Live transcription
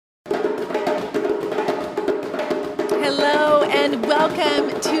Hello and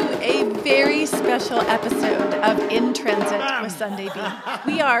welcome to a very special episode of In Transit with Sunday Bean.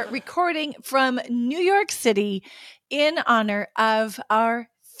 We are recording from New York City in honor of our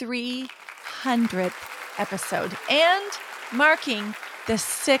 300th episode and marking the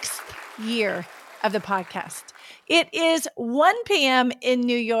 6th year of the podcast. It is 1 p.m. in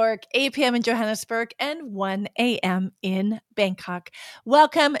New York, 8 p.m. in Johannesburg, and 1 a.m. in Bangkok.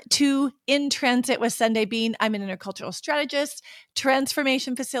 Welcome to In Transit with Sunday Bean. I'm an intercultural strategist,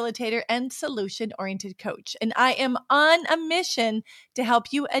 transformation facilitator, and solution-oriented coach. And I am on a mission to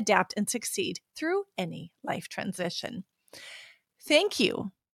help you adapt and succeed through any life transition. Thank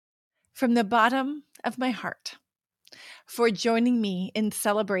you from the bottom of my heart for joining me in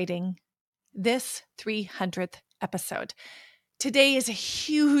celebrating this 300th episode. Today is a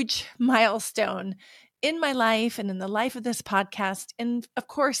huge milestone in my life and in the life of this podcast, and of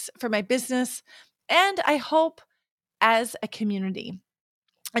course, for my business, and I hope as a community.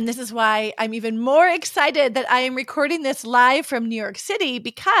 And this is why I'm even more excited that I am recording this live from New York City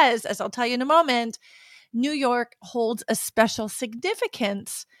because, as I'll tell you in a moment, New York holds a special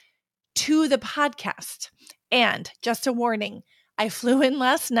significance to the podcast. And just a warning, I flew in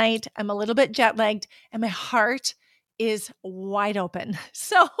last night. I'm a little bit jet lagged and my heart is wide open.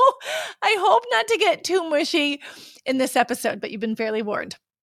 So I hope not to get too mushy in this episode, but you've been fairly warned.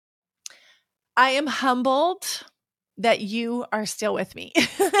 I am humbled that you are still with me.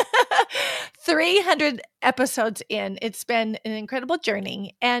 300 episodes in, it's been an incredible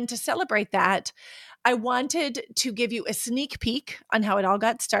journey. And to celebrate that, I wanted to give you a sneak peek on how it all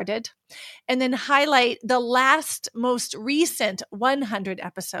got started and then highlight the most recent 100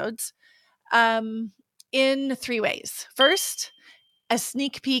 episodes in three ways. First, a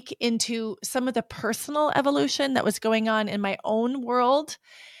sneak peek into some of the personal evolution that was going on in my own world,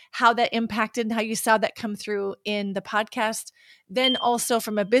 how that impacted and how you saw that come through in the podcast. Then also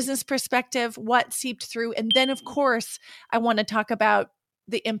from a business perspective, what seeped through. And then, of course, I want to talk about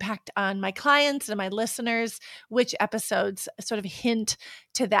the impact on my clients and my listeners, which episodes sort of hint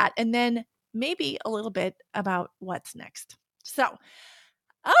to that. And then maybe a little bit about what's next. So,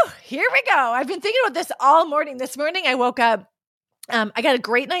 here we go. I've been thinking about this all morning. This morning I woke up. I got a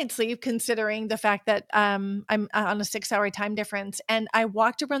great night's sleep considering the fact that I'm on a 6-hour time difference, and I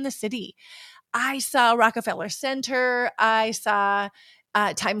walked around the city. I saw Rockefeller Center. I saw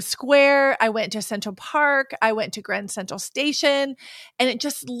Times Square. I went to Central Park. I went to Grand Central Station, and it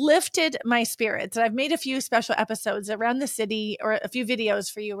just lifted my spirits. And I've made a few special episodes around the city, or a few videos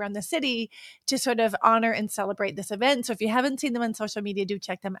for you around the city to sort of honor and celebrate this event. So if you haven't seen them on social media, do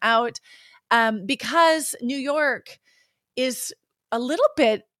check them out. Because New York is a little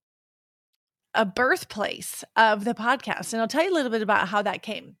bit a birthplace of the podcast. And I'll tell you a little bit about how that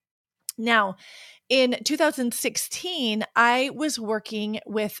came. Now, in 2016, I was working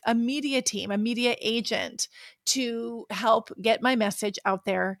with a media team, a media agent, to help get my message out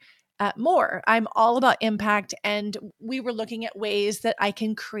there more. I'm all about impact, and we were looking at ways that I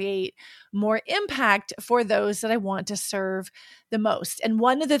can create more impact for those that I want to serve the most. And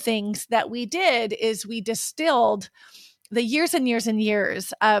one of the things that we did is we distilled the years and years and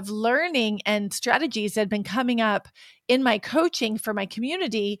years of learning and strategies that had been coming up in my coaching for my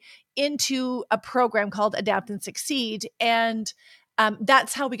community into a program called Adapt and Succeed. And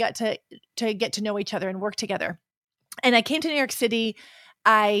that's how we got to get to know each other and work together. And I came to New York City.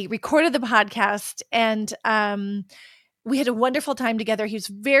 I recorded the podcast, and we had a wonderful time together. He was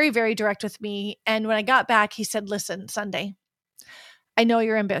very, very direct with me. And when I got back, he said, "Listen, Sunday, I know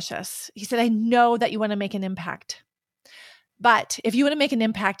you're ambitious." He said, "I know that you want to make an impact. But if you want to make an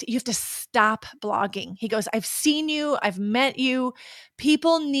impact, you have to stop blogging." He goes, "I've seen you. I've met you.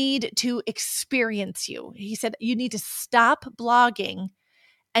 People need to experience you." He said, "You need to stop blogging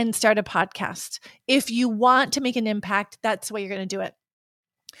and start a podcast. If you want to make an impact, that's the way you're going to do it."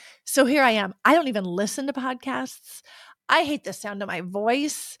 So here I am. I don't even listen to podcasts. I hate the sound of my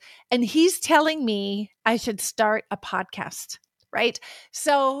voice. And he's telling me I should start a podcast. Right?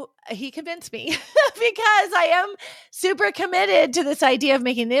 So he convinced me because I am super committed to this idea of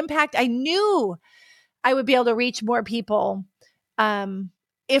making an impact. I knew I would be able to reach more people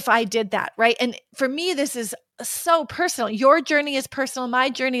if I did that. Right? And for me, this is so personal. Your journey is personal. My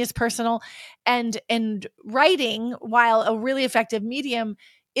journey is personal. And writing, while a really effective medium,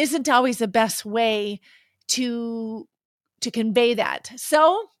 isn't always the best way to convey that.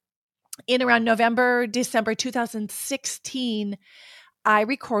 So in around November, December 2016, I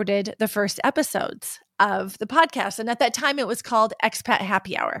recorded the first episodes of the podcast. And at that time, it was called Expat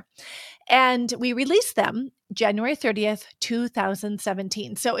Happy Hour. And we released them January 30th,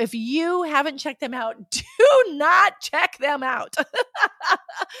 2017. So if you haven't checked them out, do not check them out.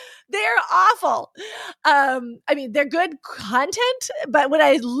 They're awful. I mean, they're good content, but when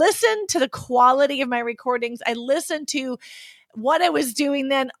I listen to the quality of my recordings, I listen to what I was doing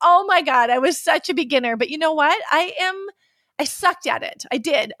then. Oh my God, I was such a beginner. But you know what? I sucked at it. I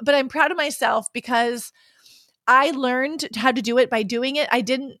did, but I'm proud of myself because I learned how to do it by doing it. I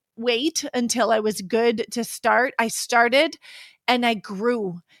didn't wait until I was good to start. I started and I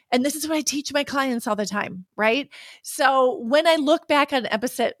grew. And this is what I teach my clients all the time, right? So when I look back on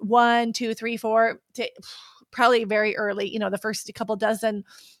episode 1, 2, 3, 4, probably very early, the first couple dozen,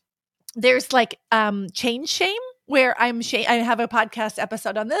 there's like change shame where I have a podcast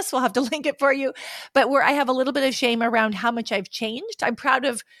episode on this. We'll have to link it for you, but where I have a little bit of shame around how much I've changed. I'm proud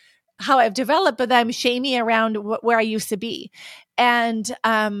of how I've developed, but I'm shamey around where I used to be. And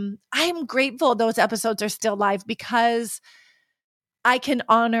I'm grateful those episodes are still live because I can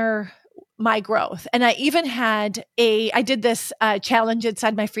honor my growth. And I even had I did this challenge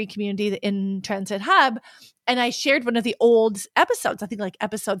inside my free community in Transit Hub. And I shared one of the old episodes, I think like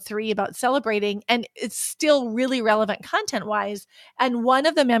episode 3 about celebrating. And it's still really relevant content wise. And one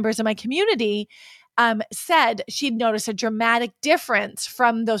of the members of my community said she'd noticed a dramatic difference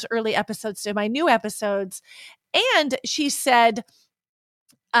from those early episodes to my new episodes. And she said,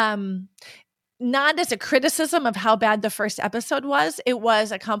 not as a criticism of how bad the first episode was, it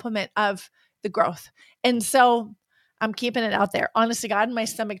was a compliment of the growth. And so I'm keeping it out there. Honest to God, my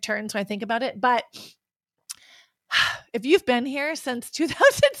stomach turns when I think about it. But if you've been here since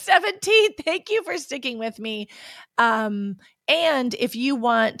 2017, thank you for sticking with me. And if you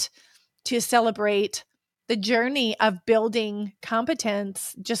want to celebrate the journey of building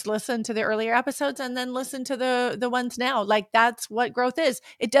competence, just listen to the earlier episodes and then listen to the ones now. Like that's what growth is.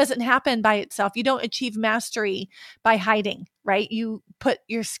 It doesn't happen by itself. You don't achieve mastery by hiding, right? You put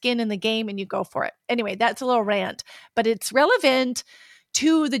your skin in the game and you go for it. Anyway, that's a little rant, but it's relevant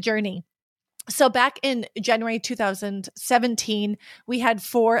to the journey. So back in January 2017, we had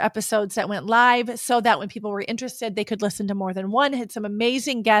 4 episodes that went live so that when people were interested, they could listen to more than one. Had some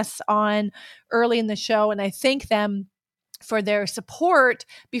amazing guests on early in the show, and I thank them for their support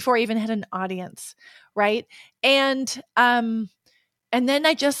before I even had an audience, right? And then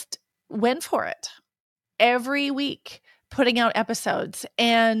I just went for it every week, putting out episodes.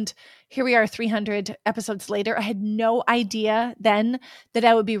 And here we are 300 episodes later. I had no idea then that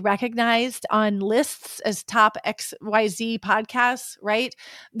I would be recognized on lists as top XYZ podcasts, right?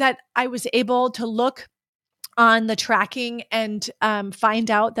 That I was able to look on the tracking and find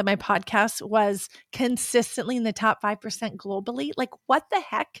out that my podcast was consistently in the top 5% globally. Like, what the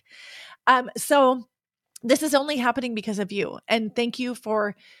heck? So this is only happening because of you. And thank you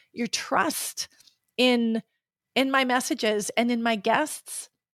for your trust in my messages and in my guests,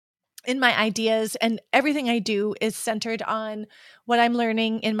 in my ideas, and everything I do is centered on what I'm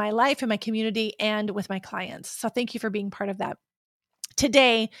learning in my life, in my community, and with my clients. So thank you for being part of that.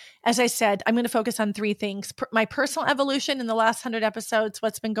 Today, as I said, I'm going to focus on 3 things: my personal evolution in the last 100 episodes,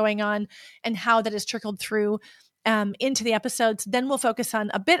 what's been going on, and how that has trickled through into the episodes. Then we'll focus on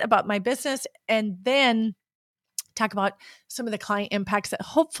a bit about my business, and then talk about some of the client impacts that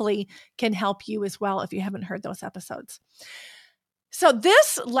hopefully can help you as well if you haven't heard those episodes. So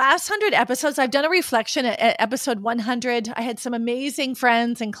this last 100 episodes, I've done a reflection at episode 100. I had some amazing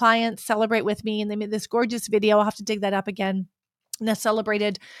friends and clients celebrate with me, and they made this gorgeous video. I'll have to dig that up again. And I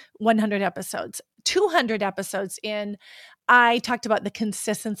celebrated 100 episodes. 200 episodes in, I talked about the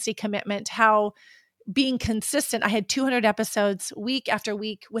consistency commitment, how being consistent, I had 200 episodes week after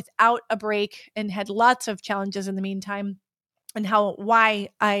week without a break and had lots of challenges in the meantime, and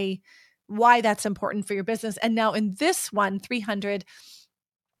why that's important for your business. And now in this one, 300,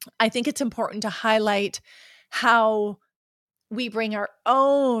 I think it's important to highlight how we bring our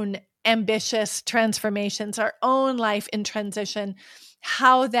own ambitious transformations, our own life in transition,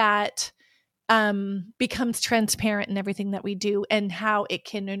 how that becomes transparent in everything that we do and how it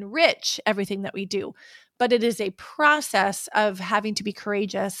can enrich everything that we do. But it is a process of having to be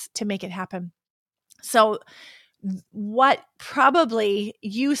courageous to make it happen. So what probably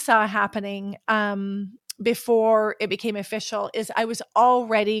you saw happening before it became official is I was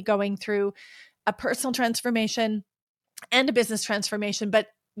already going through a personal transformation and a business transformation, but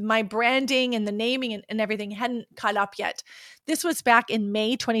my branding and the naming and everything hadn't caught up yet. This was back in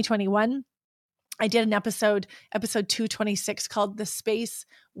May 2021. I did an episode 226, called The Space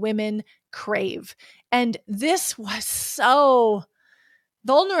Women Crave. And this was so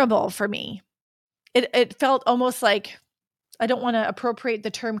vulnerable for me. it felt almost like, I don't want to appropriate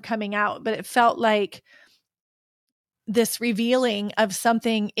the term coming out, but it felt like this revealing of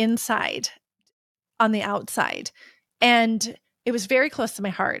something inside on the outside. And it was very close to my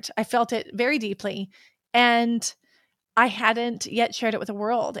heart. I felt it very deeply. And I hadn't yet shared it with the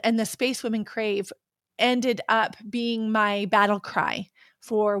world. And the Space Women Crave ended up being my battle cry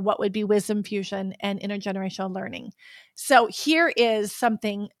for what would be wisdom fusion and intergenerational learning. So here is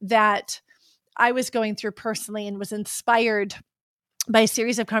something that I was going through personally and was inspired by a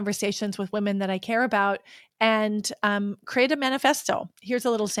series of conversations with women that I care about, and create a manifesto. Here's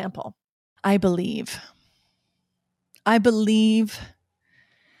a little sample. I believe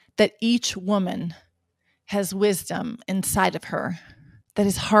that each woman has wisdom inside of her that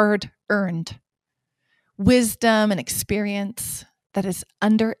is hard earned, wisdom and experience that is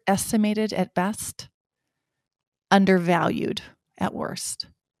underestimated at best, undervalued at worst.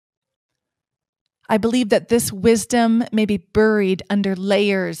 I believe that this wisdom may be buried under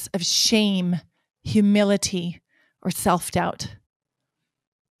layers of shame, humility, or self-doubt,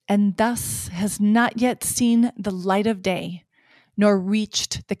 and thus has not yet seen the light of day, nor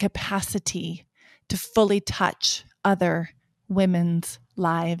reached the capacity to fully touch other women's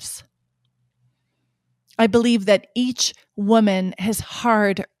lives. I believe that each woman has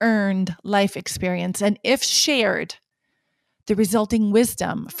hard-earned life experience, and if shared, the resulting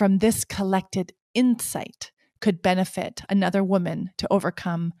wisdom from this collected insight could benefit another woman to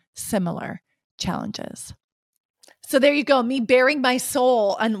overcome similar challenges. So there you go, me bearing my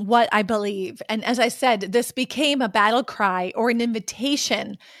soul on what I believe. And as I said, this became a battle cry or an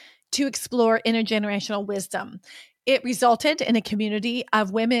invitation to explore intergenerational wisdom. It resulted in a community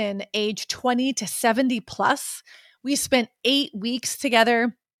of women aged 20 to 70 plus. We spent 8 weeks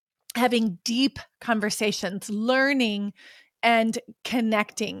together having deep conversations, learning and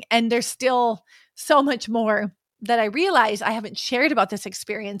connecting. And there's still so much more that I realized I haven't shared about this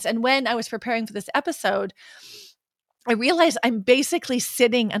experience. And when I was preparing for this episode, I realized I'm basically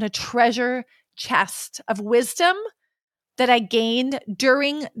sitting on a treasure chest of wisdom that I gained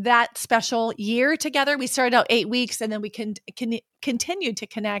during that special year together. We started out 8 weeks, and then we continued to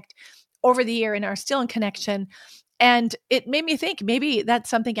connect over the year and are still in connection. And it made me think maybe that's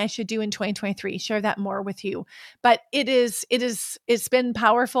something I should do in 2023, share that more with you. But it's been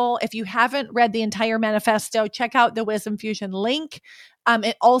powerful. If you haven't read the entire manifesto, check out the Wisdom Fusion link.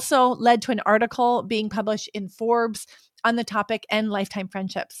 It also led to an article being published in Forbes on the topic, and Lifetime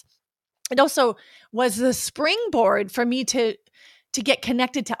Friendships. It also was the springboard for me to get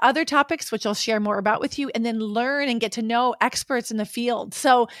connected to other topics, which I'll share more about with you, and then learn and get to know experts in the field.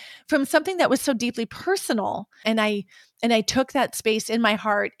 So from something that was so deeply personal, and I took that space in my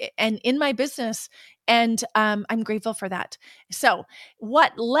heart and in my business, and I'm grateful for that. So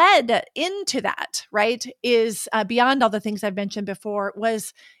what led into that, right, is beyond all the things I've mentioned before,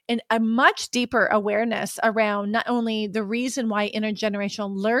 was a much deeper awareness around not only the reason why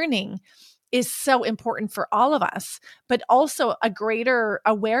intergenerational learning is so important for all of us, but also a greater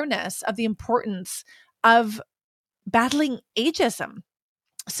awareness of the importance of battling ageism.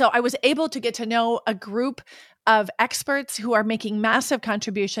 So I was able to get to know a group of experts who are making massive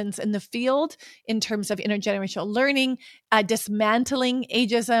contributions in the field in terms of intergenerational learning, dismantling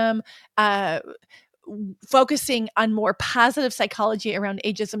ageism, focusing on more positive psychology around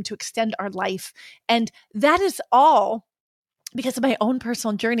ageism to extend our life. And that is all because of my own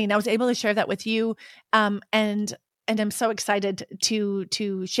personal journey. And I was able to share that with you. And I'm so excited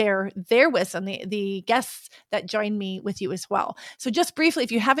to share their wisdom, the guests that joined me with you as well. So just briefly,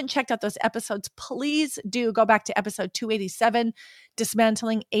 if you haven't checked out those episodes, please do go back to episode 287,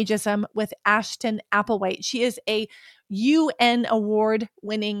 Dismantling Ageism with Ashton Applewhite. She is a UN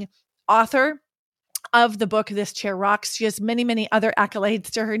award-winning author of the book, This Chair Rocks. She has many, many other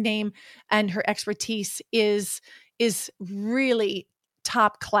accolades to her name, and her expertise is really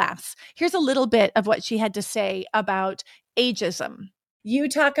top class. Here's a little bit of what she had to say about ageism. You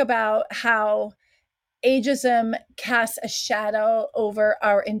talk about how ageism casts a shadow over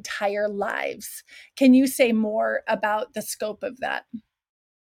our entire lives. Can you say more about the scope of that?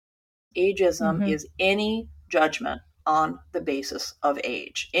 Ageism is any judgment on the basis of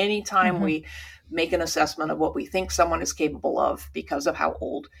age. Anytime we make an assessment of what we think someone is capable of because of how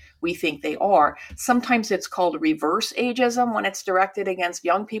old we think they are, sometimes it's called reverse ageism when it's directed against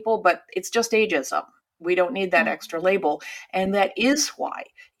young people, but it's just ageism. We don't need that extra label. And that is why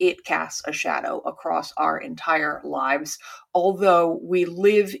it casts a shadow across our entire lives. Although we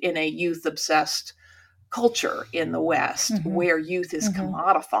live in a youth-obsessed culture in the West where youth is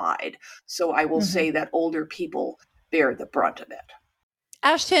commodified. So I will say that older people bear the brunt of it.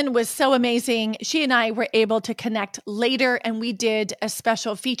 Ashton was so amazing. She and I were able to connect later, and we did a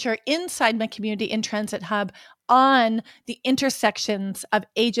special feature inside my community in Transit Hub on the intersections of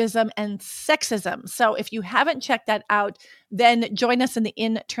ageism and sexism. So if you haven't checked that out, then join us in the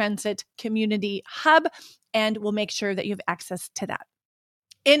In Transit Community Hub, and we'll make sure that you have access to that.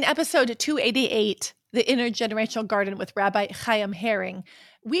 In episode 288, The Intergenerational Garden with Rabbi Chaim Herring,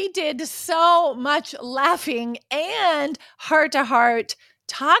 we did so much laughing and heart-to-heart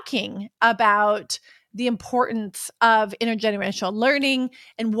talking about the importance of intergenerational learning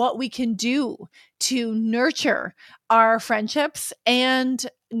and what we can do to nurture our friendships and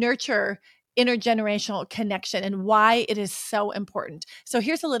nurture intergenerational connection and why it is so important. So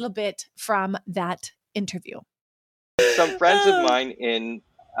here's a little bit from that interview. Some friends of mine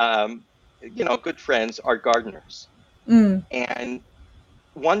good friends are gardeners. And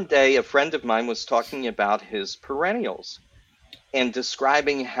one day a friend of mine was talking about his perennials and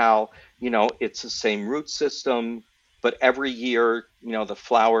describing how, it's the same root system, but every year, the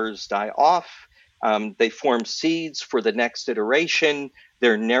flowers die off. They form seeds for the next iteration.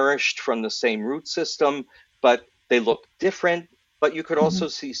 They're nourished from the same root system, but they look different. But you could also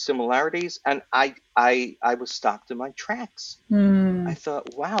see similarities. And I was stopped in my tracks. I thought,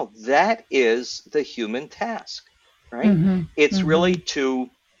 wow, that is the human task, right? It's really to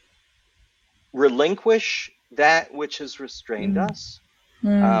relinquish that which has restrained us,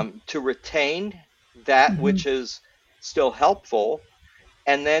 to retain that which is still helpful,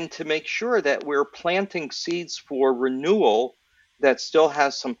 and then to make sure that we're planting seeds for renewal that still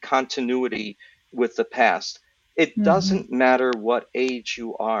has some continuity with the past. It doesn't matter what age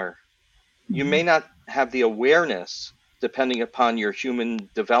you are. You may not have the awareness, depending upon your human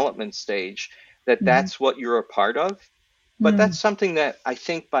development stage, that that's what you're a part of. But that's something that I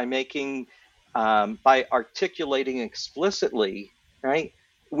think by articulating explicitly, right,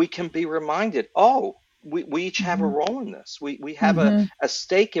 we can be reminded, we each have a role in this. We have a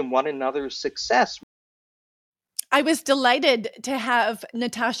stake in one another's success. I was delighted to have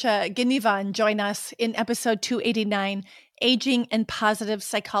Natasha Genivan join us in episode 289, Aging and Positive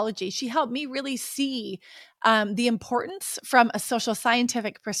Psychology. She helped me really see the importance from a social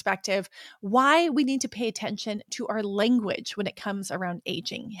scientific perspective, why we need to pay attention to our language when it comes around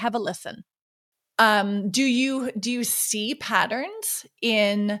aging. Have a listen. Do you see patterns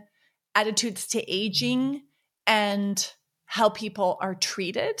in attitudes to aging and how people are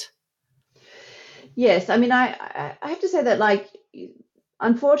treated? Yes, I mean, I have to say that,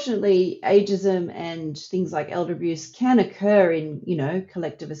 unfortunately, ageism and things like elder abuse can occur in,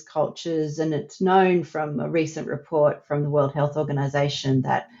 collectivist cultures, and it's known from a recent report from the World Health Organization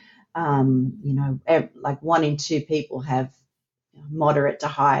that, 1 in 2 people have moderate to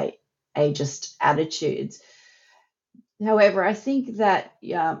high ageist attitudes. However, I think that,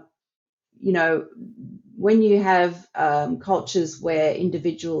 when you have cultures where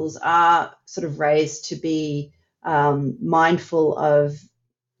individuals are sort of raised to be mindful of,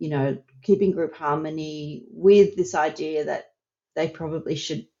 keeping group harmony with this idea that they probably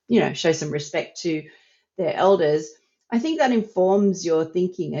should, show some respect to their elders, I think that informs your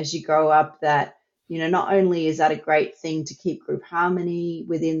thinking as you grow up that, not only is that a great thing to keep group harmony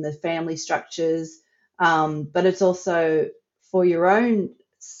within the family structures, but it's also for your own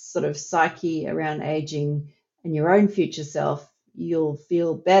sort of psyche around aging and your own future self, you'll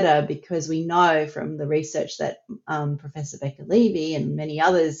feel better, because we know from the research that Professor Becker Levy and many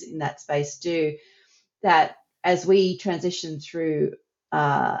others in that space do, that as we transition through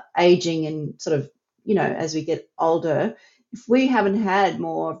aging and sort of, as we get older, if we haven't had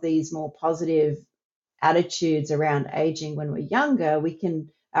more of these more positive attitudes around aging when we're younger,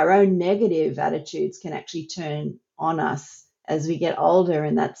 our own negative attitudes can actually turn on us as we get older.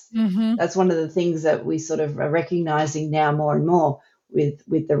 And that's one of the things that we sort of are recognizing now more and more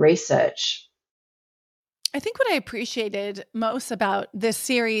with the research. I think what I appreciated most about this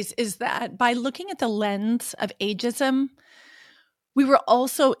series is that by looking at the lens of ageism, we were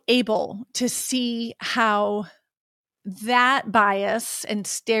also able to see how that bias and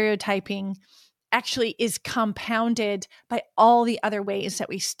stereotyping actually is compounded by all the other ways that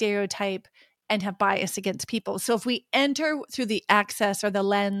we stereotype and have bias against people. So if we enter through the access or the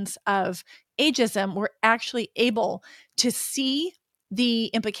lens of ageism, we're actually able to see the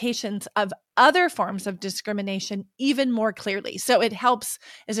implications of other forms of discrimination even more clearly. So it helps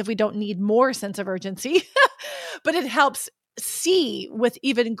as if we don't need more sense of urgency, but it helps see with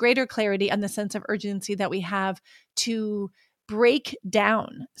even greater clarity on the sense of urgency that we have to break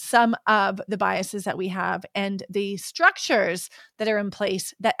down some of the biases that we have and the structures that are in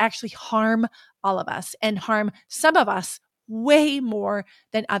place that actually harm all of us and harm some of us way more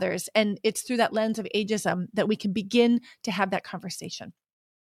than others. And it's through that lens of ageism that we can begin to have that conversation.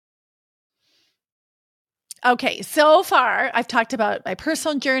 Okay, so far I've talked about my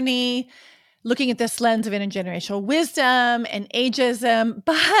personal journey, looking at this lens of intergenerational wisdom and ageism,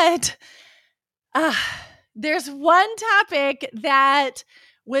 but there's one topic that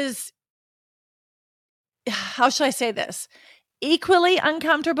was, how shall I say this? Equally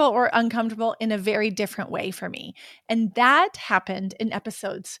uncomfortable or uncomfortable in a very different way for me. And that happened in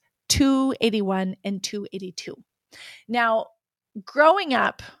episodes 281 and 282. Now, growing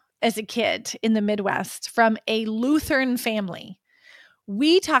up as a kid in the Midwest from a Lutheran family,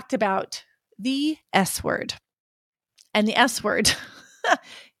 we talked about the S word. And the S word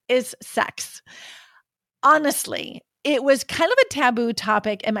is sex. Honestly, it was kind of a taboo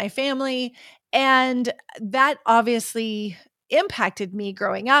topic in my family. And that obviously impacted me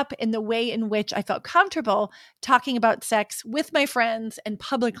growing up in the way in which I felt comfortable talking about sex with my friends and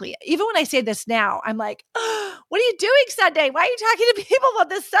publicly. Even when I say this now, I'm like, oh, what are you doing Sunday? Why are you talking to people about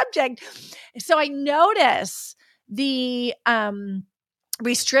this subject? So I notice the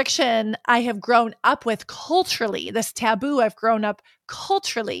restriction I have grown up with culturally, this taboo I've grown up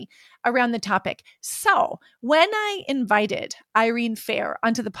culturally around the topic. So when I invited Irene Fair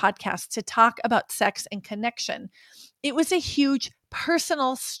onto the podcast to talk about sex and connection, it was a huge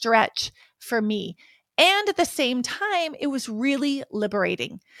personal stretch for me. And at the same time, it was really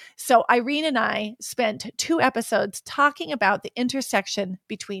liberating. So Irene and I spent 2 episodes talking about the intersection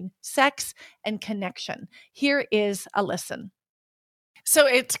between sex and connection. Here is a listen. So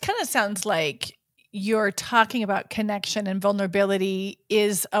it kind of sounds like you're talking about connection and vulnerability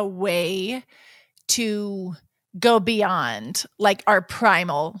is a way to go beyond like our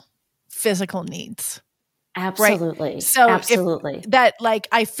primal physical needs. Absolutely. Right? So absolutely. That like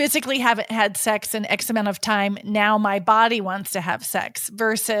I physically haven't had sex in X amount of time. Now my body wants to have sex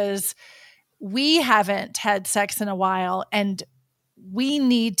versus we haven't had sex in a while and we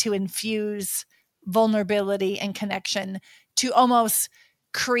need to infuse vulnerability and connection to almost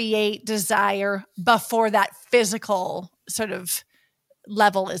create desire before that physical sort of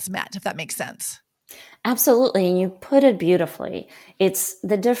level is met, if that makes sense. Absolutely. And you put it beautifully. It's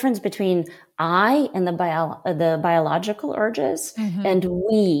the difference between I and the biological urges and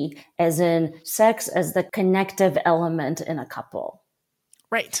we as in sex as the connective element in a couple.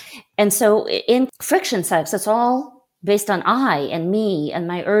 Right. And so in friction sex, it's all based on I and me and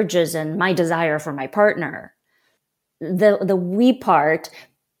my urges and my desire for my partner. The we part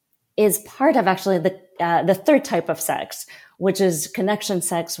is part of actually the third type of sex, which is connection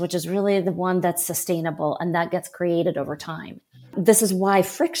sex, which is really the one that's sustainable and that gets created over time. This is why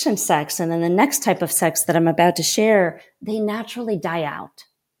friction sex and then the next type of sex that I'm about to share, they naturally die out.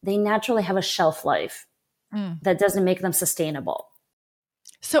 They naturally have a shelf life that doesn't make them sustainable.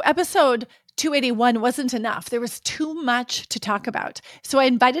 So episode 281 wasn't enough. There was too much to talk about. So I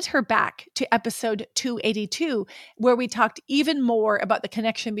invited her back to episode 282, where we talked even more about the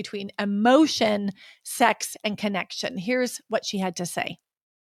connection between emotion, sex, and connection. Here's what she had to say.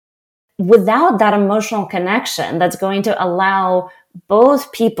 Without that emotional connection that's going to allow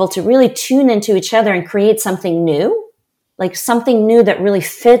both people to really tune into each other and create something new, like something new that really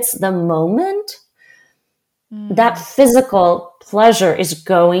fits the moment, that physical pleasure is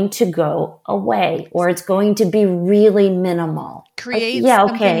going to go away or it's going to be really minimal. Create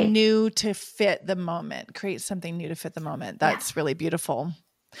something new to fit the moment. Create something new to fit the moment. That's really beautiful.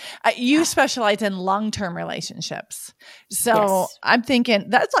 You specialize in long-term relationships. So I'm thinking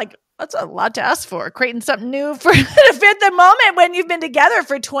that's a lot to ask for, creating something new to fit the moment when you've been together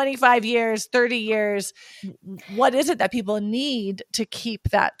for 25 years, 30 years. What is it that people need to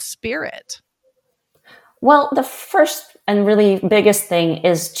keep that spirit? Well, the first and really biggest thing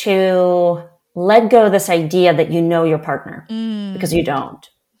is to let go of this idea that you know your partner because you don't.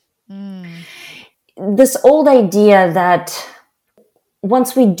 This old idea that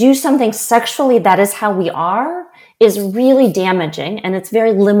once we do something sexually, that is how we are, is really damaging and it's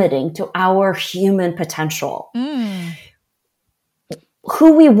very limiting to our human potential.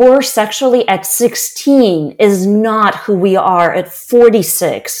 Who we were sexually at 16 is not who we are at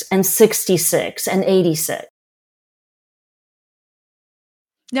 46 and 66 and 86.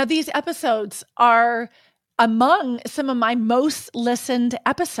 Now, these episodes are among some of my most listened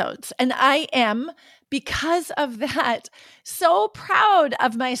episodes. And I am, because of that, so proud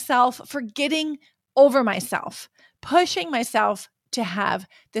of myself for getting over myself, pushing myself to have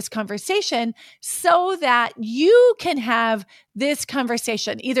this conversation so that you can have this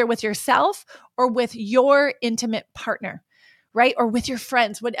conversation either with yourself or with your intimate partner, right? Or with your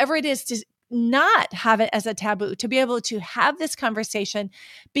friends, whatever it is not have it as a taboo, to be able to have this conversation,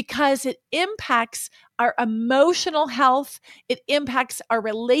 because it impacts our emotional health, it impacts our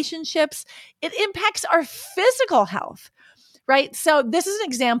relationships, it impacts our physical health, right? So this is an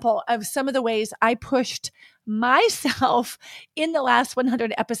example of some of the ways I pushed myself in the last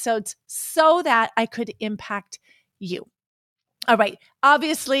 100 episodes so that I could impact you. All right.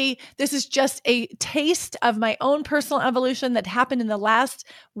 Obviously, this is just a taste of my own personal evolution that happened in the last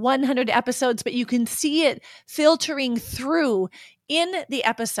 100 episodes, but you can see it filtering through in the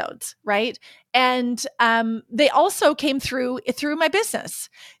episodes, right? And they also came through my business.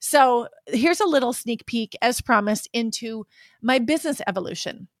 So here's a little sneak peek, as promised, into my business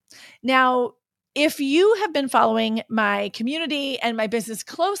evolution. Now, if you have been following my community and my business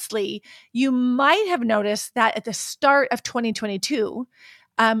closely, you might have noticed that at the start of 2022,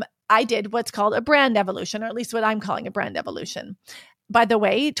 I did what's called a brand evolution, or at least what I'm calling a brand evolution. By the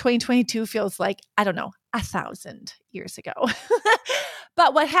way, 2022 feels like, 1,000 years ago.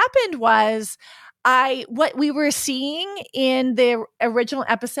 But what happened was, what we were seeing in the original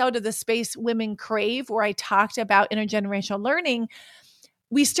episode of The Space Women Crave, where I talked about intergenerational learning,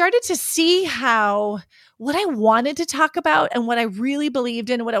 we started to see how what I wanted to talk about and what I really believed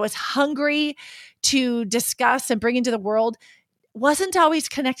in, what I was hungry to discuss and bring into the world, wasn't always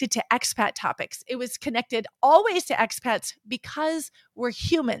connected to expat topics. It was connected always to expats because we're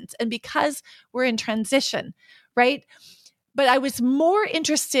humans and because we're in transition, right? But I was more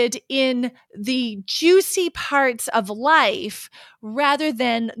interested in the juicy parts of life rather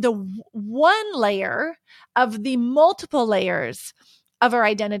than the one layer of the multiple layers of our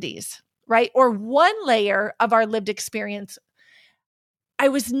identities, right? Or one layer of our lived experience. I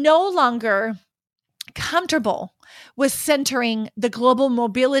was no longer comfortable with centering the global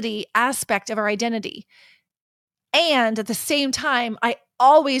mobility aspect of our identity. And at the same time, I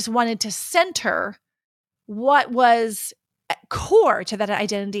always wanted to center what was core to that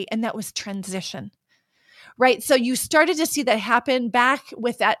identity, and that was transition. Right. So you started to see that happen back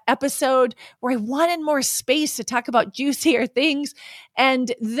with that episode where I wanted more space to talk about juicier things.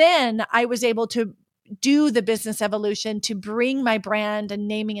 And then I was able to do the business evolution to bring my brand and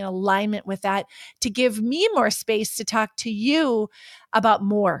naming in alignment with that, to give me more space to talk to you about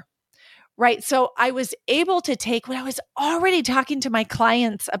more. Right. So I was able to take what I was already talking to my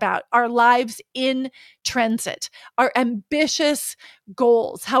clients about, our lives in transit, our ambitious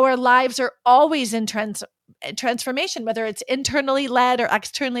goals, how our lives are always in transformation, whether it's internally led or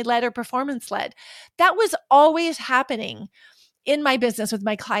externally led or performance led. That was always happening in my business with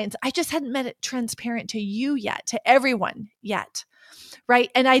my clients. I just hadn't made it transparent to you yet, to everyone yet.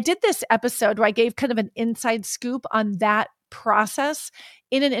 Right. And I did this episode where I gave kind of an inside scoop on that process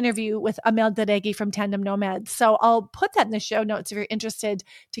in an interview with Amel Deregi from Tandem Nomads. So I'll put that in the show notes if you're interested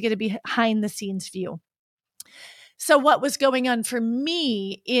to get a behind the scenes view. So what was going on for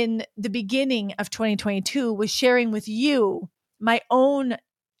me in the beginning of 2022 was sharing with you my own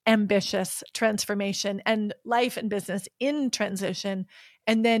ambitious transformation and life and business in transition,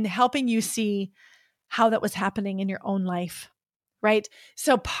 and then helping you see how that was happening in your own life. Right.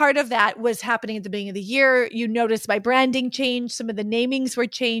 So part of that was happening at the beginning of the year. You noticed my branding changed. Some of the namings were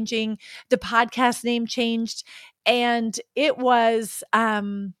changing. The podcast name changed. And it was,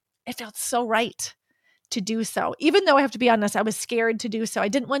 it felt so right to do so. Even though I have to be honest, I was scared to do so. I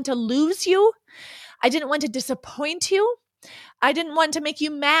didn't want to lose you. I didn't want to disappoint you. I didn't want to make you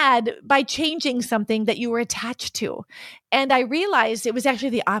mad by changing something that you were attached to. And I realized it was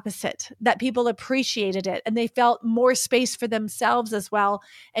actually the opposite, that people appreciated it and they felt more space for themselves as well,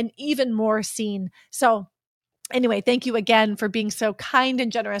 and even more seen. So anyway, thank you again for being so kind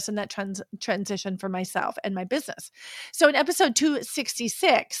and generous in that transition for myself and my business. So in episode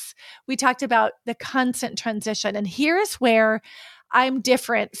 266, we talked about the constant transition. And here is where I'm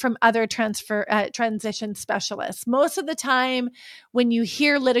different from other transition specialists. Most of the time, when you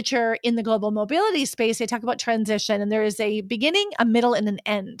hear literature in the global mobility space, they talk about transition, and there is a beginning, a middle, and an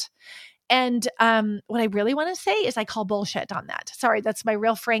end. And what I really want to say is I call bullshit on that. Sorry, that's my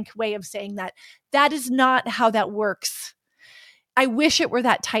real frank way of saying that. That is not how that works. I wish it were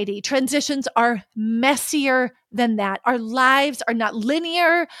that tidy. Transitions are messier than that. Our lives are not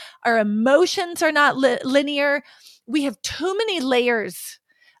linear. Our emotions are not linear. We have too many layers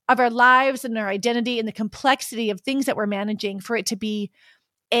of our lives and our identity and the complexity of things that we're managing for it to be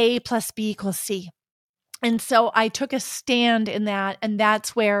A plus B equals C. And so I took a stand in that, and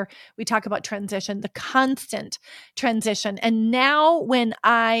that's where we talk about transition, the constant transition. And now when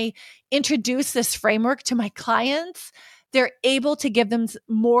I introduce this framework to my clients, they're able to give them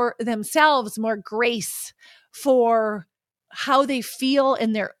themselves more grace for how they feel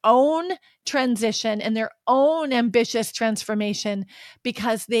in their own transition and their own ambitious transformation,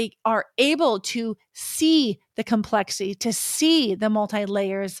 because they are able to see the complexity, to see the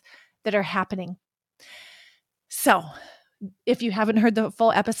multi-layers that are happening. So if you haven't heard the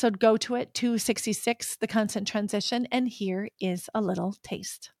full episode, go to it, 266, The Constant Transition, and here is a little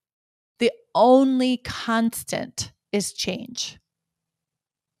taste. The only constant is change.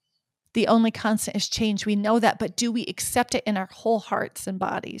 The only constant is change. We know that, but do we accept it in our whole hearts and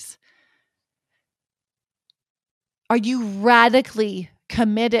bodies? Are you radically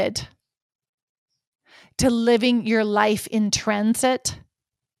committed to living your life in transit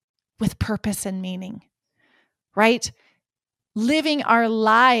with purpose and meaning, right? Living our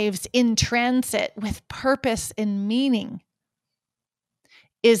lives in transit with purpose and meaning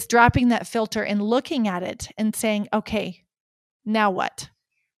is dropping that filter and looking at it and saying, okay, now what?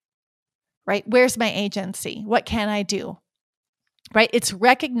 Right? Where's my agency? What can I do? Right? It's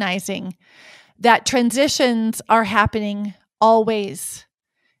recognizing that transitions are happening always.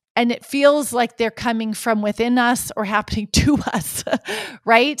 And it feels like they're coming from within us or happening to us,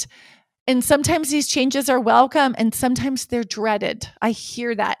 right? And sometimes these changes are welcome and sometimes they're dreaded. I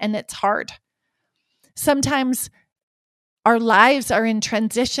hear that and it's hard. Sometimes our lives are in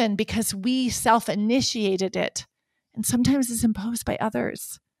transition because we self-initiated it. And sometimes it's imposed by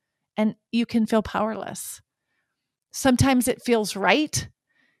others and you can feel powerless. Sometimes it feels right.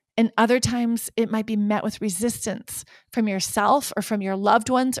 And other times it might be met with resistance from yourself or from your loved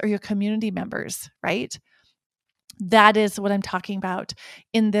ones or your community members, right? That is what I'm talking about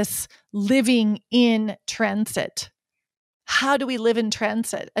in this living in transit. How do we live in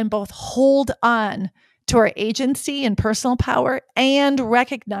transit and both hold on to our agency and personal power and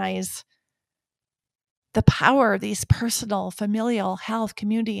recognize the power these personal, familial, health,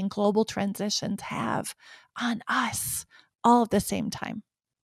 community, and global transitions have on us all at the same time?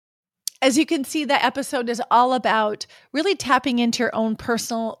 As you can see, that episode is all about really tapping into your own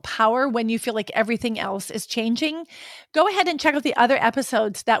personal power when you feel like everything else is changing. Go ahead and check out the other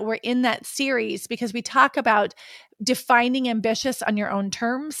episodes that were in that series, because we talk about defining ambitious on your own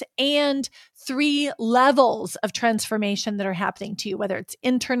terms and 3 levels of transformation that are happening to you, whether it's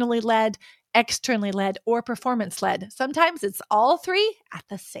internally led, externally led, or performance led. Sometimes it's all 3 at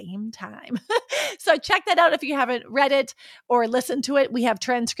the same time. So check that out if you haven't read it or listened to it. We have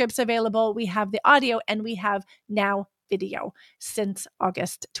transcripts available. We have the audio and we have now video since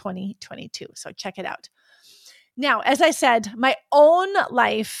August 2022. So check it out. Now, as I said, my own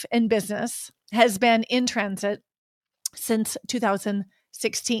life and business has been in transit since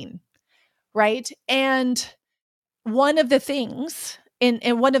 2016, right? And one of the things in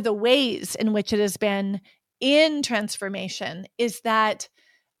one of the ways in which it has been in transformation is that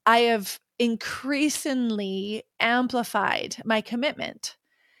I have increasingly amplified my commitment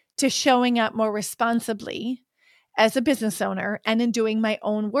to showing up more responsibly as a business owner and in doing my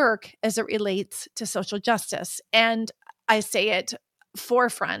own work as it relates to social justice. And I say it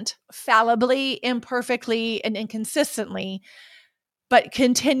forefront, fallibly, imperfectly, and inconsistently, but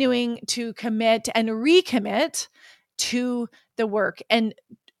continuing to commit and recommit to the work. And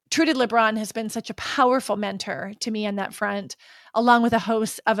Trudy LeBron has been such a powerful mentor to me on that front, along with a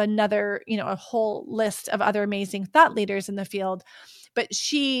host of another, a whole list of other amazing thought leaders in the field. But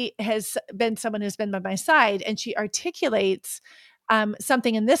she has been someone who's been by my side, and she articulates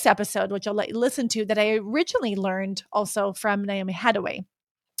something in this episode, which I'll let you listen to, that I originally learned also from Naomi Hathaway.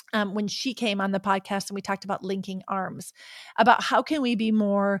 When she came on the podcast and we talked about linking arms, about how can we be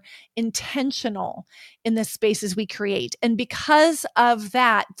more intentional in the spaces we create. And because of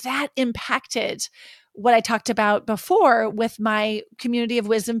that impacted what I talked about before with my community of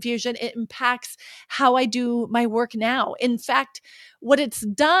Wisdom Fusion. It impacts how I do my work now. In fact, what it's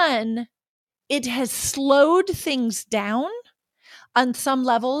done, it has slowed things down on some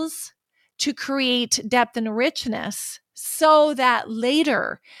levels to create depth and richness so that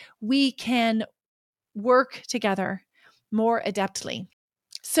later we can work together more adeptly.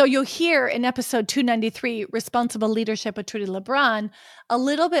 So you'll hear in episode 293, Responsible Leadership with Trudy LeBron, a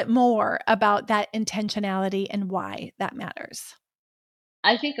little bit more about that intentionality and why that matters.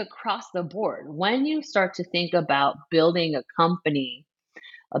 I think across the board, when you start to think about building a company,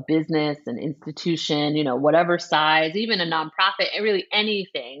 a business, an institution, whatever size, even a nonprofit, really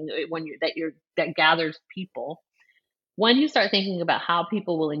anything that gathers people. When you start thinking about how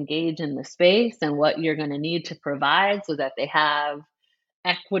people will engage in the space and what you're going to need to provide so that they have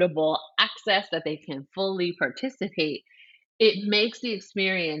equitable access, that they can fully participate, it makes the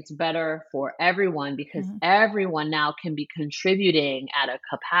experience better for everyone because everyone now can be contributing at a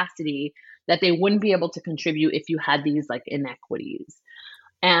capacity that they wouldn't be able to contribute if you had these like inequities.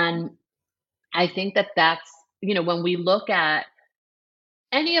 And I think that that's, when we look at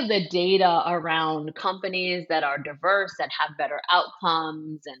any of the data around companies that are diverse, that have better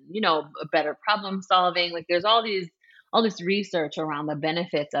outcomes and, better problem solving, like there's all this research around the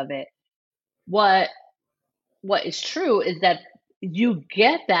benefits of it. What is true is that you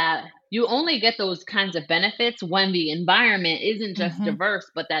only get those kinds of benefits when the environment isn't just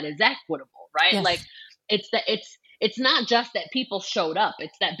diverse, but that is equitable, right? Yes. Like it's not just that people showed up,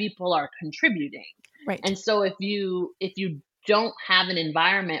 it's that people are contributing. Right. And so if you don't have an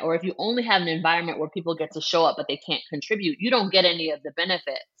environment, or if you only have an environment where people get to show up but they can't contribute, you don't get any of the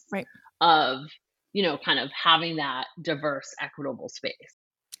benefits of, kind of having that diverse, equitable space.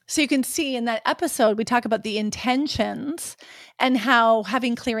 So you can see in that episode, we talk about the intentions and how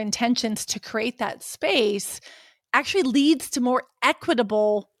having clear intentions to create that space actually leads to more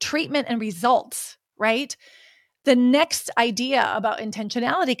equitable treatment and results, right? The next idea about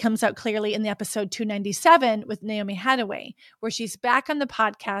intentionality comes out clearly in the episode 297 with Naomi Hathaway, where she's back on the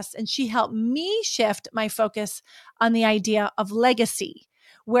podcast and she helped me shift my focus on the idea of legacy,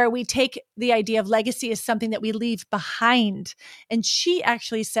 where we take the idea of legacy as something that we leave behind. And she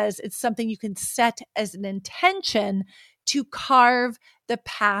actually says it's something you can set as an intention to carve the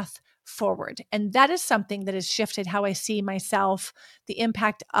path forward. And that is something that has shifted how I see myself, the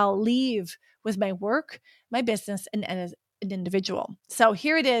impact I'll leave with my work, my business, and as an individual. So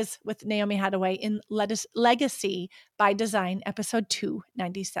here it is with Naomi Hathaway in Legacy by Design, episode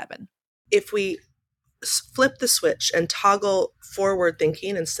 297. If we flip the switch and toggle forward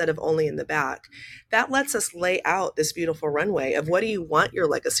thinking instead of only in the back, that lets us lay out this beautiful runway of what do you want your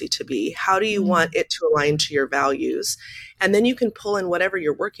legacy to be? How do you want it to align to your values? And then you can pull in whatever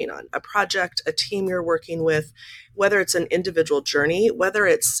you're working on, a project, a team you're working with, whether it's an individual journey, whether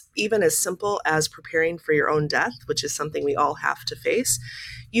it's even as simple as preparing for your own death, which is something we all have to face.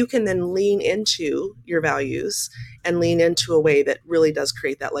 You can then lean into your values and lean into a way that really does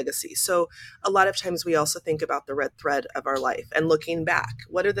create that legacy. So a lot of times we also think about the red thread of our life and looking back.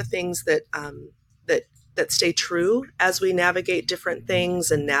 What are the things that that stay true as we navigate different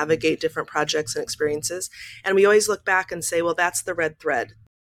things and navigate different projects and experiences? And we always look back and say, well, that's the red thread.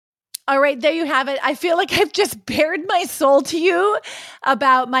 All right, there you have it. I feel like I've just bared my soul to you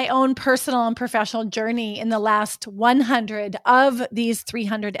about my own personal and professional journey in the last 100 of these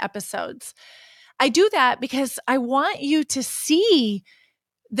 300 episodes. I do that because I want you to see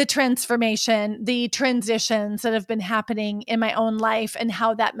the transformation, the transitions that have been happening in my own life and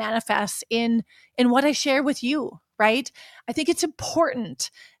how that manifests in what I share with you, right? I think it's important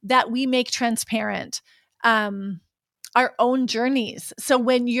that we make transparent our own journeys. So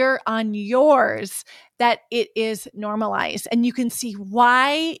when you're on yours, that it is normalized and you can see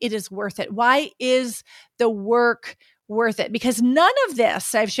why it is worth it. Why is the work worth it? Because none of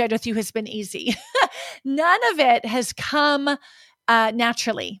this I've shared with you has been easy. None of it has come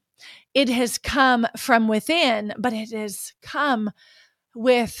naturally. It has come from within, but it has come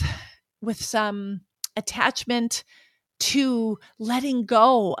with some attachment to letting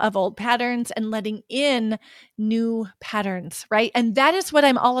go of old patterns and letting in new patterns, right? And that is what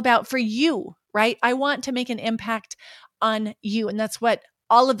I'm all about for you, right? I want to make an impact on you. And that's what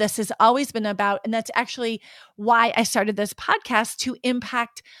all of this has always been about. And that's actually why I started this podcast, to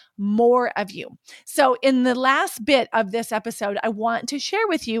impact more of you. So in the last bit of this episode, I want to share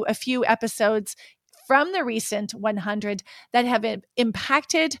with you a few episodes from the recent 100 that have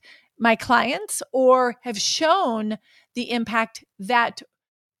impacted my clients or have shown the impact that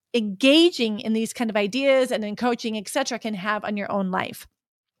engaging in these kind of ideas and in coaching, et cetera, can have on your own life.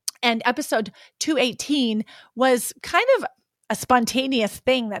 And episode 218 was kind of a spontaneous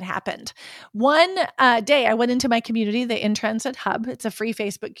thing that happened. One day I went into my community, the In Transit Hub. It's a free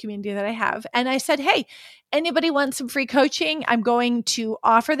Facebook community that I have. And I said, hey, anybody want some free coaching? I'm going to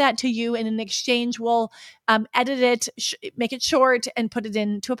offer that to you. And in exchange, we'll edit it, make it short, and put it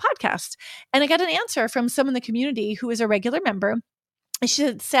into a podcast. And I got an answer from someone in the community who is a regular member. And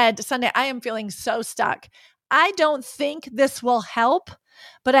she said, Sunday, I am feeling so stuck. I don't think this will help,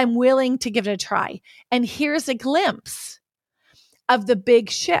 but I'm willing to give it a try. And here's a glimpse of the big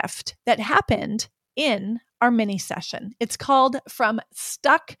shift that happened in our mini session. It's called From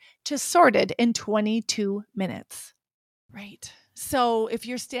Stuck to Sorted in 22 Minutes. Right. So if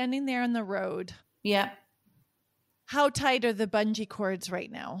you're standing there on the road, yeah, how tight are the bungee cords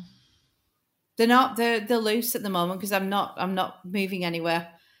right now? They're not. They're loose at the moment because I'm not moving anywhere.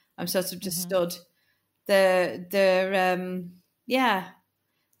 I'm sort of just stood. They're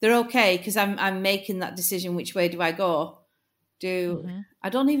okay because I'm making that decision. Which way do I go? I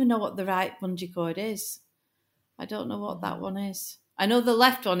don't even know what the right bungee cord is. I don't know what that one is. I know the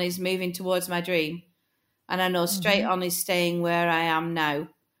left one is moving towards my dream, and I know straight on is staying where I am now,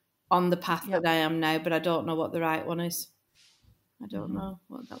 on the path that I am now, but I don't know what the right one is. I don't know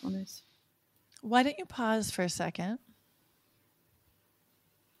what that one is. Why don't you pause for a second?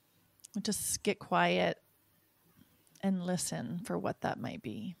 Just get quiet and listen for what that might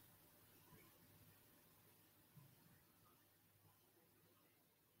be.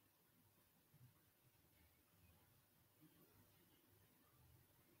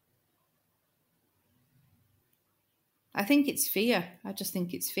 I think it's fear. I just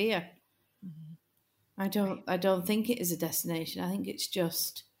think it's fear. I don't think it is a destination. I think it's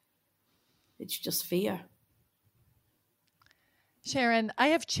just fear. Sharon, I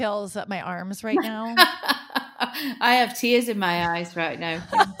have chills up my arms right now. I have tears in my eyes right now.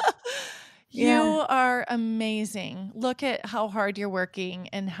 You are amazing. Look at how hard you're working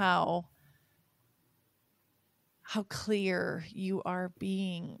and how clear you are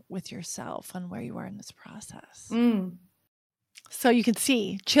being with yourself on where you are in this process. So you can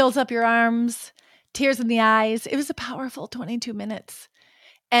see chills up your arms, tears in the eyes. It was a powerful 22 minutes.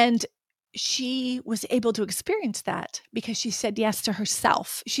 And she was able to experience that because she said yes to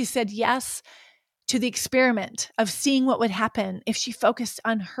herself. She said yes to the experiment of seeing what would happen if she focused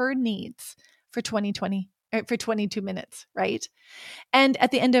on her needs for 22 minutes, right? And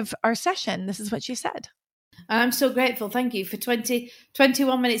at the end of our session, this is what she said. I'm so grateful. Thank you for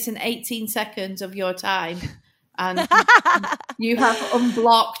 21 minutes and 18 seconds of your time. And you have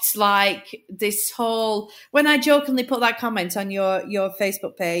unblocked like this whole, when I jokingly put that comment on your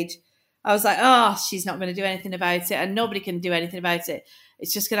Facebook page, I was like, oh, she's not going to do anything about it and nobody can do anything about it.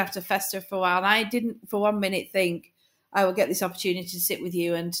 It's just going to have to fester for a while. And I didn't for 1 minute think I will get this opportunity to sit with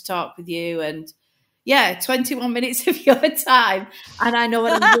you and to talk with you. And 21 minutes of your time. And I know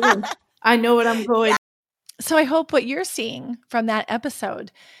what I'm doing. I know what I'm going. So I hope what you're seeing from that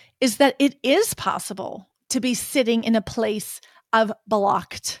episode is that it is possible to be sitting in a place of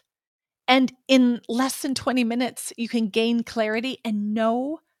blocked. And in less than 20 minutes, you can gain clarity and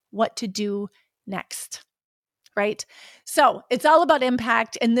know what to do next, right? So it's all about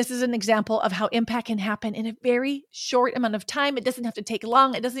impact. And this is an example of how impact can happen in a very short amount of time. It doesn't have to take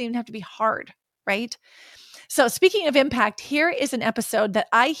long. It doesn't even have to be hard, right? So speaking of impact, here is an episode that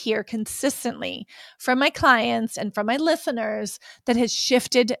I hear consistently from my clients and from my listeners that has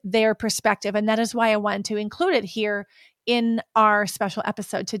shifted their perspective. And that is why I wanted to include it here in our special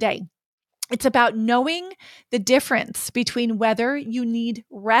episode today. It's about knowing the difference between whether you need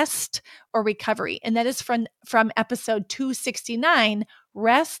rest or recovery. And that is from episode 269,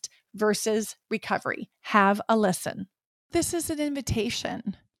 Rest versus Recovery. Have a listen. This is an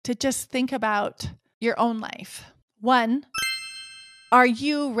invitation to just think about your own life. 1, are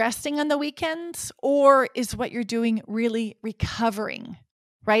you resting on the weekends or is what you're doing really recovering,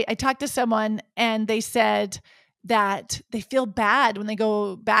 right? I talked to someone and they said that they feel bad when they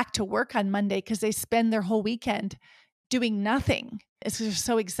go back to work on Monday because they spend their whole weekend doing nothing. They're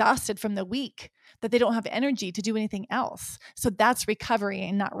so exhausted from the week that they don't have energy to do anything else. So that's recovery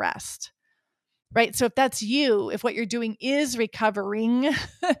and not rest. Right? So if that's you, if what you're doing is recovering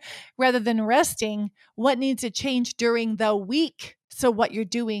rather than resting, what needs to change during the week? So what you're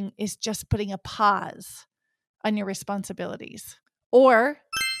doing is just putting a pause on your responsibilities. Or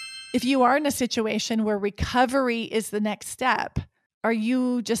if you are in a situation where recovery is the next step, are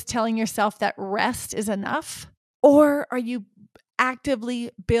you just telling yourself that rest is enough? Or are you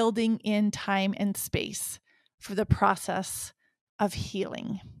actively building in time and space for the process of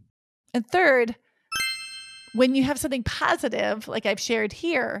healing? And third, when you have something positive, like I've shared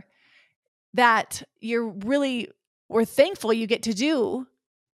here, that you're really or thankful you get to do,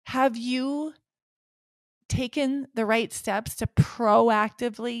 have you taken the right steps to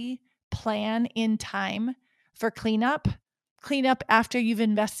proactively plan in time for cleanup after you've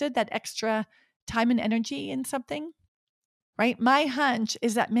invested that extra time and energy in something? Right? My hunch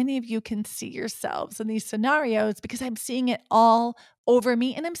is that many of you can see yourselves in these scenarios because I'm seeing it all over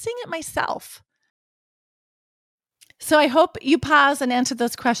me and I'm seeing it myself. So I hope you pause and answer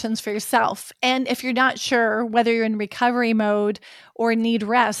those questions for yourself. And if you're not sure whether you're in recovery mode or need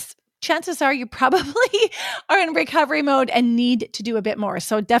rest, chances are you probably are in recovery mode and need to do a bit more.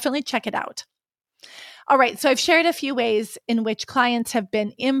 So definitely check it out. All right. So I've shared a few ways in which clients have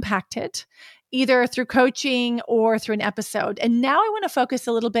been impacted, either through coaching or through an episode. And now I want to focus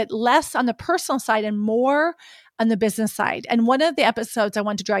a little bit less on the personal side and more on the business side. And one of the episodes I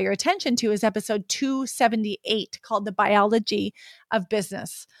want to draw your attention to is episode 278 called The Biology of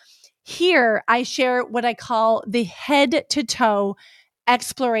Business. Here, I share what I call the head to toe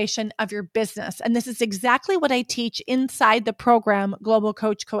exploration of your business. And this is exactly what I teach inside the program, Global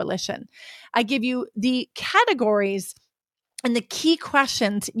Coach Coalition. I give you the categories and the key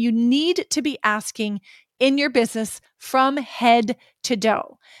questions you need to be asking in your business from head to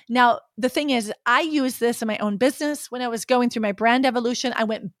toe. Now, the thing is, I use this in my own business. When I was going through my brand evolution, I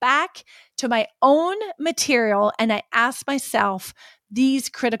went back to my own material and I asked myself these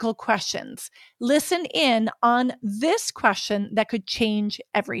critical questions. Listen in on this question that could change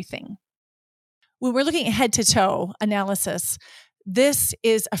everything. When we're looking at head to toe analysis, this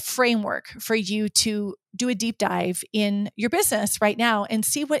is a framework for you to do a deep dive in your business right now and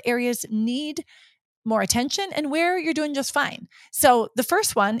see what areas need more attention and where you're doing just fine. So the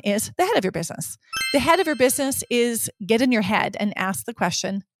first one is the head of your business. The head of your business is get in your head and ask the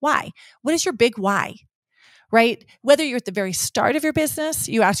question, why? What is your big why? Right? Whether you're at the very start of your business,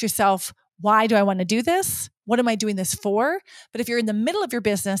 you ask yourself, why do I want to do this? What am I doing this for? But if you're in the middle of your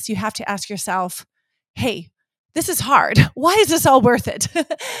business, you have to ask yourself, hey, this is hard. Why is this all worth it?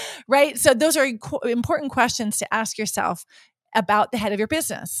 Right? So those are important questions to ask yourself about the head of your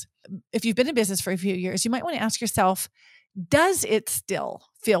business. If you've been in business for a few years, you might want to ask yourself, does it still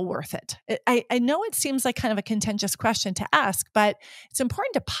feel worth it? I know it seems like kind of a contentious question to ask, but it's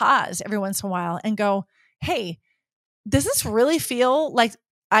important to pause every once in a while and go, hey, does this really feel like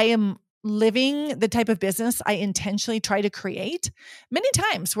I am living the type of business I intentionally try to create? Many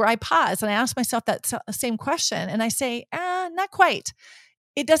times where I pause and I ask myself that same question and I say, not quite.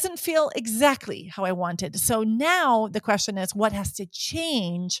 It doesn't feel exactly how I wanted. So now the question is, what has to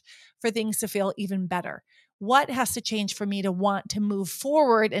change for things to feel even better? What has to change for me to want to move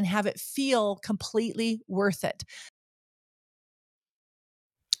forward and have it feel completely worth it?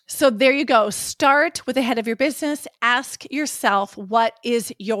 So there you go. Start with the head of your business. Ask yourself, what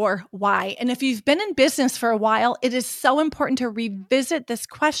is your why? And if you've been in business for a while, it is so important to revisit this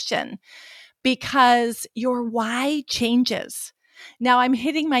question because your why changes. Now I'm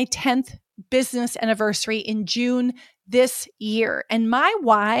hitting my 10th business anniversary in June this year, and my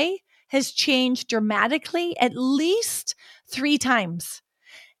why has changed dramatically at least 3 times.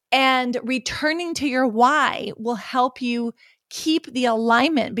 And returning to your why will help you keep the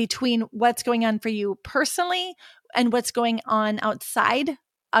alignment between what's going on for you personally and what's going on outside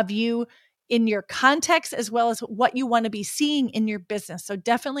of you in your context, as well as what you want to be seeing in your business. So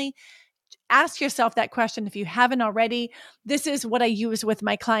definitely ask yourself that question if you haven't already. This is what I use with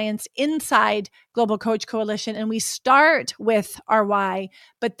my clients inside Global Coach Coalition. And we start with our why,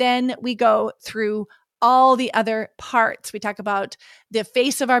 but then we go through all the other parts. We talk about the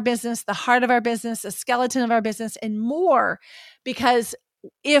face of our business, the heart of our business, the skeleton of our business, and more. Because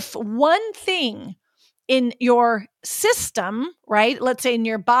if one thing in your system, right, let's say in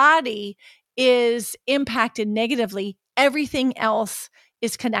your body, is impacted negatively, everything else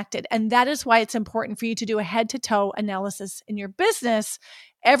is connected. And that is why it's important for you to do a head to toe analysis in your business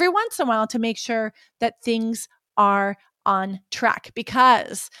every once in a while to make sure that things are on track.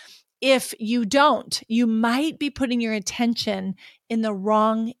 Because if you don't, you might be putting your attention in the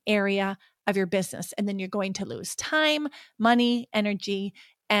wrong area of your business. And then you're going to lose time, money, energy,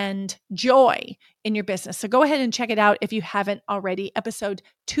 and joy in your business. So go ahead and check it out if you haven't already. Episode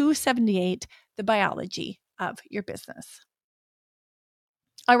 278, The Biology of Your Business.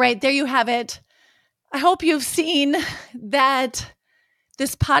 All right, there you have it. I hope you've seen that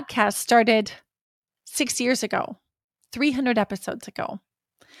this podcast started 6 years ago, 300 episodes ago,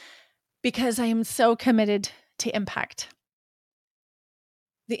 because I am so committed to impact.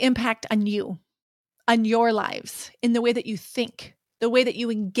 The impact on you, on your lives, in the way that you think, the way that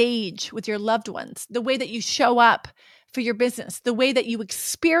you engage with your loved ones, the way that you show up for your business, the way that you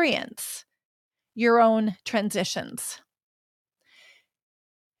experience your own transitions.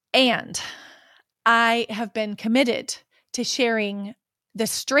 And I have been committed to sharing the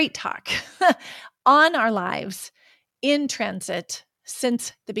straight talk on our lives in transit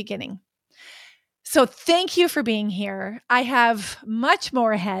since the beginning. So thank you for being here. I have much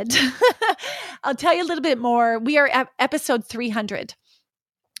more ahead. I'll tell you a little bit more. We are at episode 300.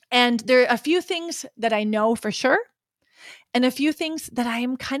 And there are a few things that I know for sure, and a few things that I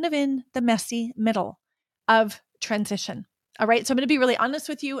am kind of in the messy middle of transition. All right. So I'm going to be really honest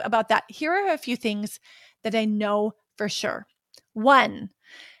with you about that. Here are a few things that I know for sure. One,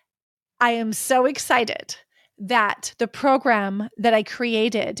 I am so excited that the program that I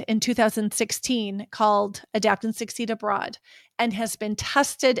created in 2016 called Adapt and Succeed Abroad and has been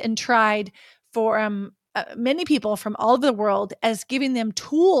tested and tried for many people from all over the world as giving them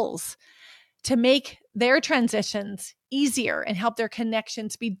tools to make their transitions easier and help their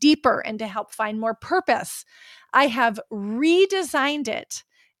connections be deeper and to help find more purpose, I have redesigned it,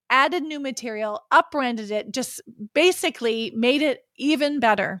 added new material, upbranded it, just basically made it even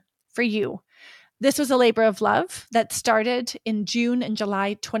better for you. This was a labor of love that started in June and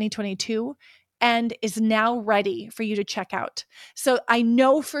July 2022 and is now ready for you to check out. So I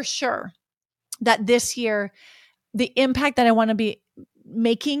know for sure that this year, the impact that I want to be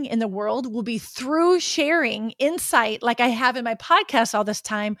making in the world will be through sharing insight like I have in my podcast all this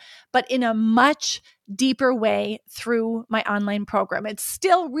time, but in a much deeper way through my online program. It's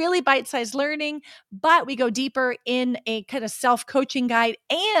still really bite-sized learning, but we go deeper in a kind of self-coaching guide,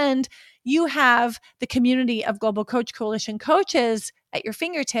 and you have the community of Global Coach Coalition coaches at your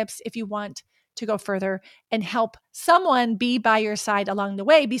fingertips if you want to go further and help someone be by your side along the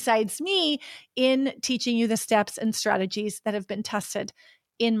way besides me in teaching you the steps and strategies that have been tested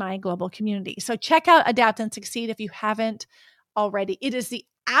in my global community. So check out Adapt and Succeed if you haven't already. It is the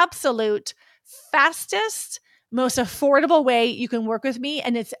absolute fastest, most affordable way you can work with me,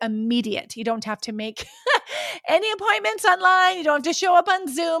 and it's immediate. You don't have to make any appointments online. You don't have to show up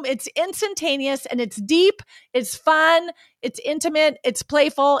on Zoom. It's instantaneous and it's deep, it's fun, it's intimate, it's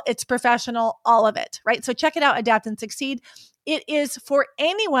playful, it's professional, all of it, right? So check it out, Adapt and Succeed. It is for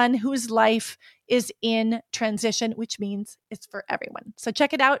anyone whose life is in transition, which means it's for everyone. So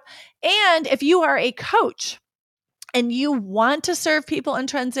check it out. And if you are a coach and you want to serve people in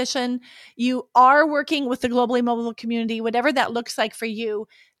transition, you are working with the globally mobile community, whatever that looks like for you,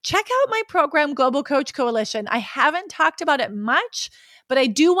 check out my program, Global Coach Coalition. I haven't talked about it much, but I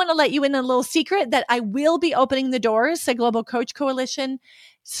do want to let you in a little secret that I will be opening the doors to Global Coach Coalition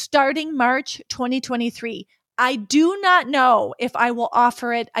starting March 2023. I do not know if I will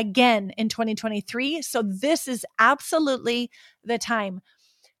offer it again in 2023. So this is absolutely the time.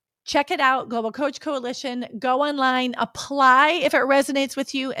 Check it out, Global Coach Coalition. Go online, apply if it resonates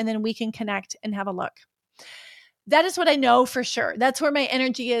with you, and then we can connect and have a look. That is what I know for sure. That's where my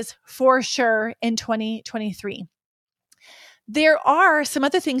energy is for sure in 2023. There are some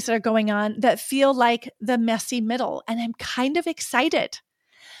other things that are going on that feel like the messy middle, and I'm kind of excited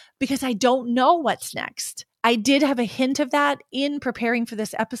because I don't know what's next. I did have a hint of that in preparing for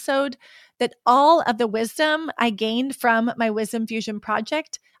this episode, that all of the wisdom I gained from my Wisdom Fusion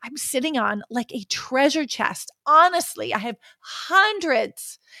project, I'm sitting on like a treasure chest. Honestly, I have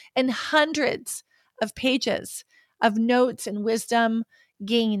hundreds and hundreds of pages of notes and wisdom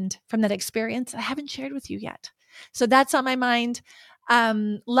gained from that experience I haven't shared with you yet. So that's on my mind.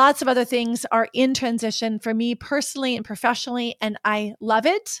 Lots of other things are in transition for me personally and professionally, and I love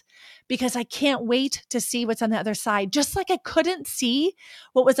it because I can't wait to see what's on the other side. Just like I couldn't see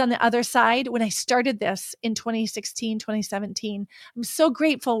what was on the other side when I started this in 2016, 2017. I'm so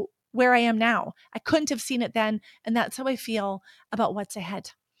grateful where I am now. I couldn't have seen it then, and that's how I feel about what's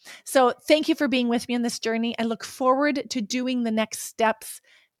ahead. So thank you for being with me on this journey. I look forward to doing the next steps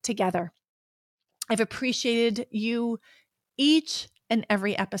together. I've appreciated you each and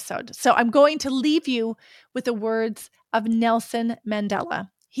every episode. So I'm going to leave you with the words of Nelson Mandela.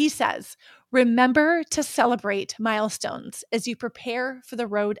 He says, remember to celebrate milestones as you prepare for the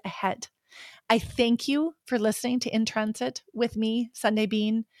road ahead. I thank you for listening to In Transit with me, Sunday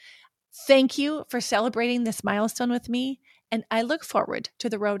Bean. Thank you for celebrating this milestone with me, and I look forward to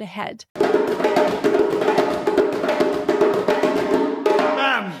the road ahead.